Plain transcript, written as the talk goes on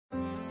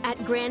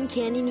At Grand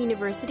Canyon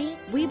University,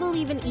 we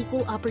believe in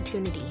equal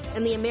opportunity,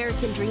 and the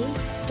American dream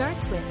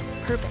starts with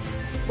purpose.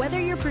 Whether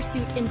your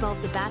pursuit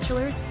involves a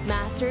bachelor's,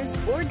 master's,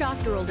 or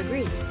doctoral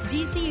degree,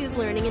 GCU's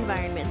learning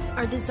environments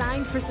are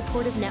designed for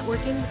supportive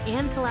networking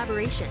and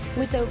collaboration.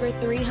 With over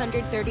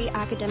 330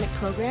 academic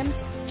programs,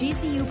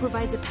 GCU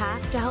provides a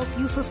path to help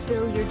you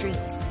fulfill your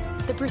dreams.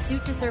 The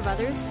pursuit to serve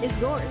others is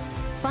yours.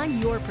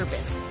 Find your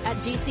purpose at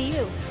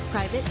GCU.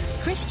 Private,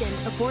 Christian,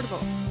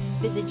 affordable.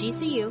 Visit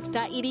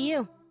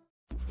gcu.edu.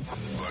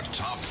 The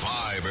top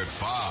 5 at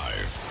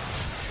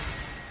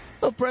 5.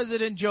 Well,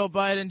 President Joe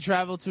Biden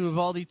traveled to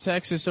Uvalde,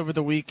 Texas over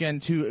the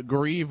weekend to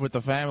grieve with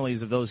the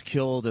families of those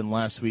killed in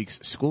last week's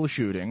school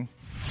shooting.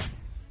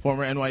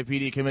 Former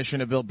NYPD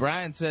Commissioner Bill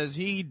Bratton says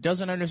he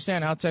doesn't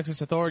understand how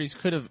Texas authorities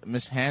could have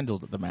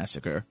mishandled the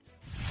massacre.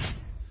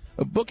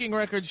 Booking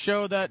records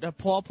show that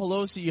Paul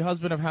Pelosi,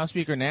 husband of House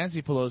Speaker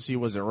Nancy Pelosi,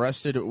 was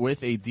arrested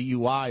with a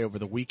DUI over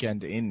the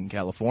weekend in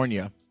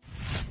California.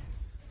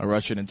 A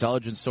Russian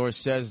intelligence source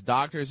says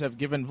doctors have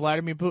given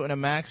Vladimir Putin a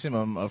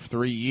maximum of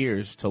 3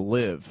 years to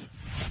live.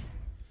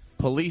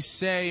 Police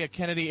say a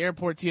Kennedy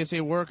Airport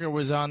TSA worker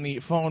was on the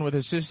phone with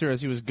his sister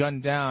as he was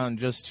gunned down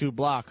just 2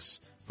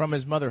 blocks from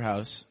his mother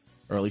house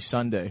early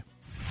Sunday.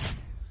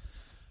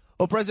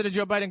 Well, President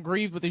Joe Biden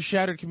grieved with the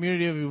shattered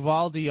community of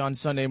Uvalde on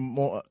Sunday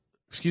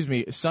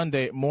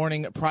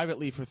morning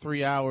privately for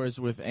 3 hours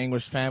with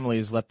anguished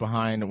families left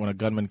behind when a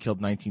gunman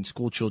killed 19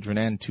 school children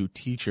and 2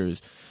 teachers.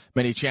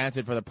 Many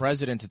chanted for the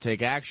president to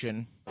take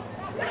action.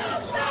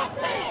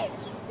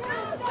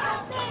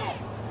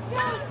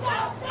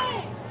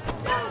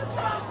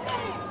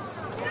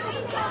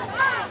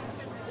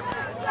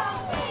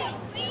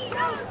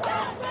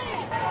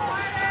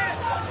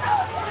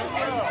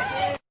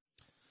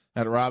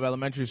 At Robb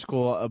Elementary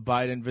School,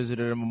 Biden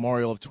visited a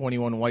memorial of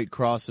 21 white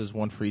crosses,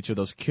 one for each of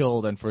those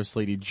killed, and First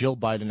Lady Jill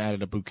Biden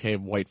added a bouquet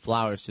of white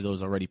flowers to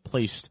those already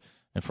placed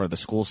in front of the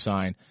school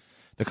sign.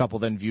 The couple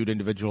then viewed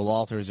individual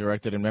altars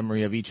erected in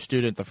memory of each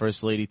student, the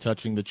First Lady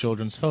touching the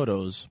children's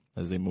photos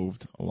as they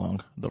moved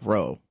along the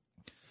row.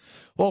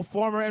 Well,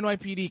 former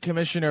NYPD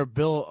Commissioner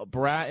Bill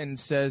Bratton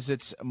says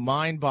it's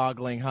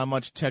mind-boggling how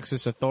much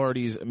Texas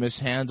authorities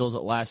mishandled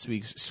last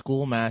week's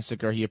school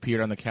massacre. He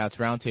appeared on the Cats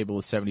Roundtable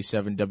with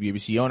 77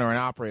 WABC owner and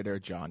operator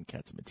John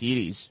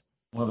Catsimatidis.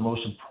 One of the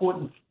most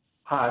important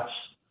parts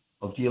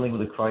of dealing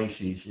with a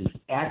crisis is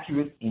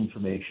accurate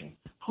information,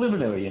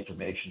 preliminary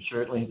information,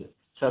 certainly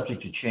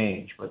subject to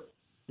change, but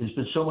there's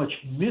been so much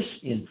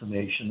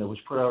misinformation that was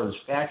put out as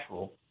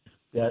factual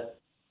that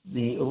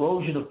the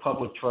erosion of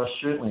public trust,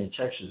 certainly in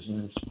Texas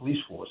and its police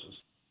forces,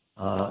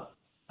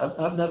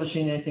 I've never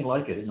seen anything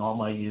like it in all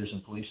my years in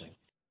policing.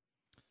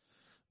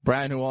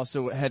 Bratton, who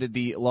also headed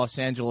the Los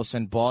Angeles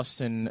and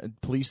Boston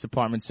police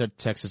department, said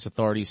Texas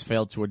authorities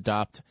failed to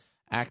adopt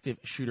active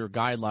shooter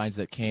guidelines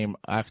that came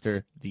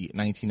after the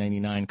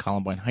 1999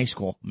 Columbine High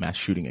School mass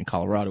shooting in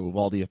Colorado.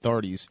 Uvalde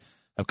authorities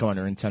have come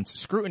under intense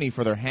scrutiny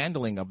for their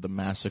handling of the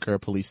massacre.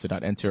 Police did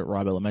not enter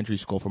Robb Elementary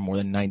School for more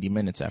than 90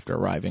 minutes after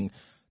arriving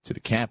to the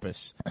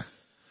campus.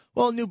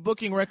 Well, new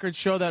booking records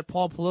show that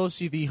Paul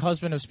Pelosi, the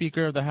husband of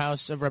Speaker of the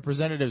House of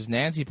Representatives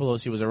Nancy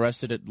Pelosi, was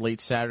arrested at late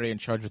Saturday and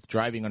charged with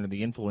driving under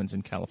the influence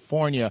in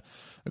California.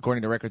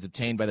 According to records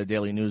obtained by the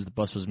Daily News, the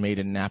bus was made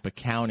in Napa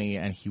County,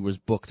 and he was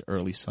booked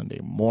early Sunday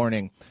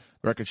morning.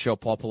 The records show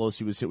Paul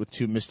Pelosi was hit with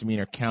 2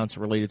 misdemeanor counts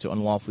related to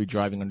unlawfully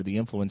driving under the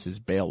influence. His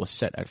bail was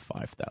set at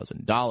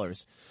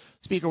 $5,000.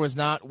 Speaker was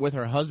not with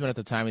her husband at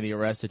the time of the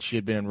arrest, that she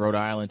had been in Rhode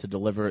Island to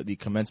deliver the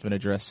commencement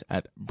address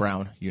at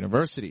Brown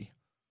University.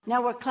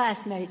 Now we're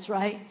classmates,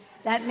 right?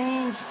 That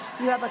means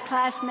you have a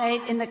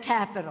classmate in the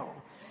Capitol.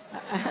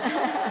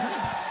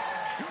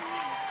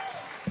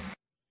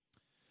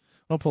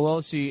 Well,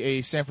 Pelosi,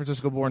 a San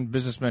Francisco-born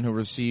businessman who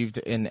received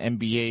an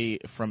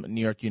MBA from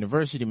New York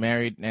University,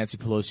 married Nancy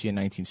Pelosi in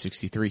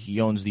 1963.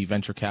 He owns the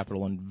venture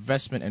capital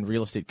investment and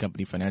real estate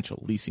company Financial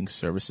Leasing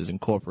Services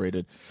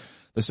Incorporated.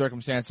 The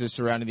circumstances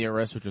surrounding the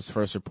arrest, which was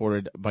first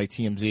reported by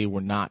TMZ,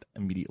 were not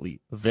immediately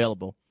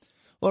available.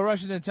 Well, a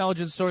Russian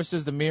intelligence source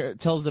tells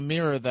the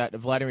Mirror that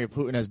Vladimir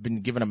Putin has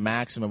been given a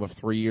maximum of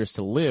 3 years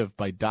to live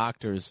by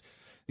doctors.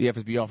 The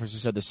FSB officer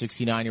said the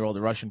 69-year-old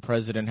Russian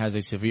president has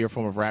a severe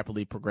form of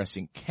rapidly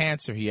progressing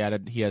cancer. He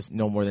added he has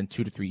no more than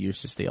 2 to 3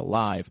 years to stay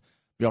alive.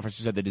 The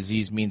officer said the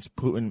disease means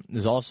Putin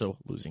is also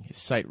losing his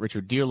sight.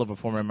 Richard Dearlove, a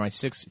former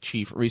MI6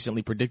 chief,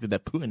 recently predicted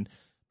that Putin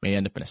may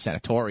end up in a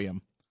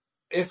sanatorium.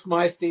 If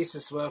my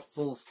thesis were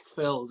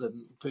fulfilled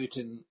and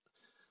Putin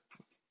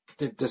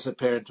did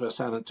disappear into a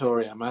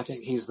sanatorium, I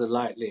think he's the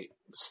likely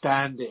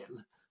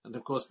stand-in. And,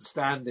 of course, the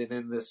stand-in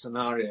in this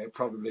scenario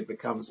probably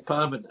becomes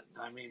permanent.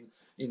 I mean,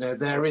 you know,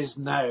 there is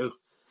no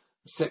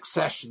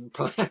succession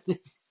plan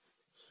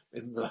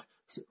in the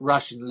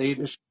Russian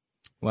leadership.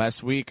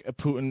 Last week,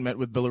 Putin met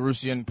with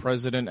Belarusian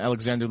President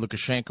Alexander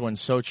Lukashenko in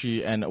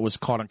Sochi and was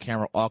caught on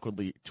camera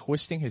awkwardly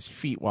twisting his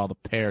feet while the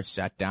pair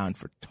sat down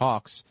for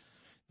talks.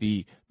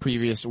 The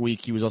previous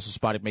week, he was also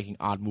spotted making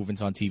odd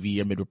movements on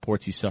TV amid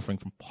reports he's suffering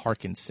from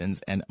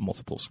Parkinson's and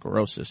multiple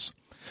sclerosis.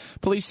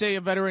 Police say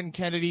a veteran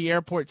Kennedy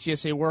Airport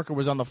TSA worker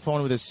was on the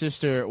phone with his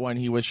sister when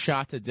he was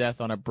shot to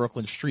death on a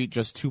Brooklyn street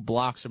just 2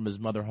 blocks from his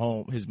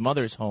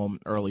mother's home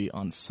early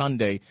on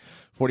Sunday.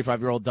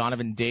 45-year-old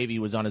Donovan Davey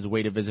was on his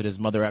way to visit his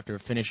mother after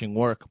finishing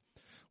work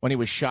when he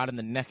was shot in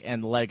the neck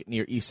and leg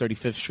near East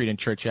 35th Street and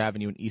Church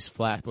Avenue in East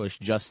Flatbush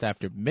just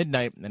after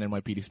midnight. An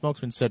NYPD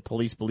spokesman said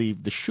police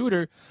believe the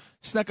shooter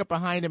snuck up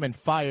behind him and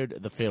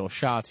fired the fatal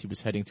shots. He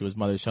was heading to his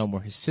mother's home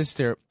where his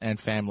sister and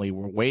family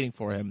were waiting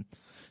for him.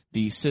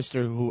 The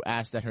sister, who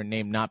asked that her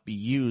name not be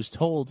used,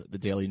 told the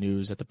Daily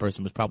News that the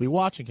person was probably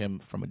watching him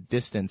from a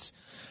distance.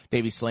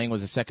 Davy's slaying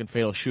was the second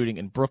fatal shooting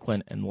in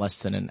Brooklyn in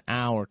less than an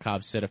hour.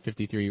 Cops said a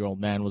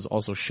 53-year-old man was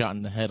also shot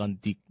in the head on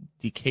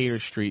Decatur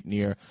Street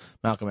near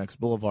Malcolm X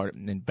Boulevard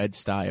in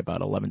Bed-Stuy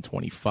about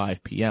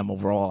 11:25 p.m.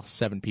 Overall,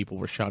 7 people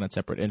were shot in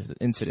separate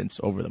incidents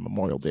over the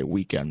Memorial Day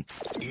weekend.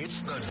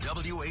 It's the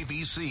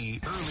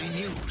WABC Early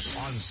News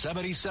on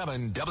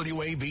 77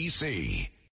 WABC.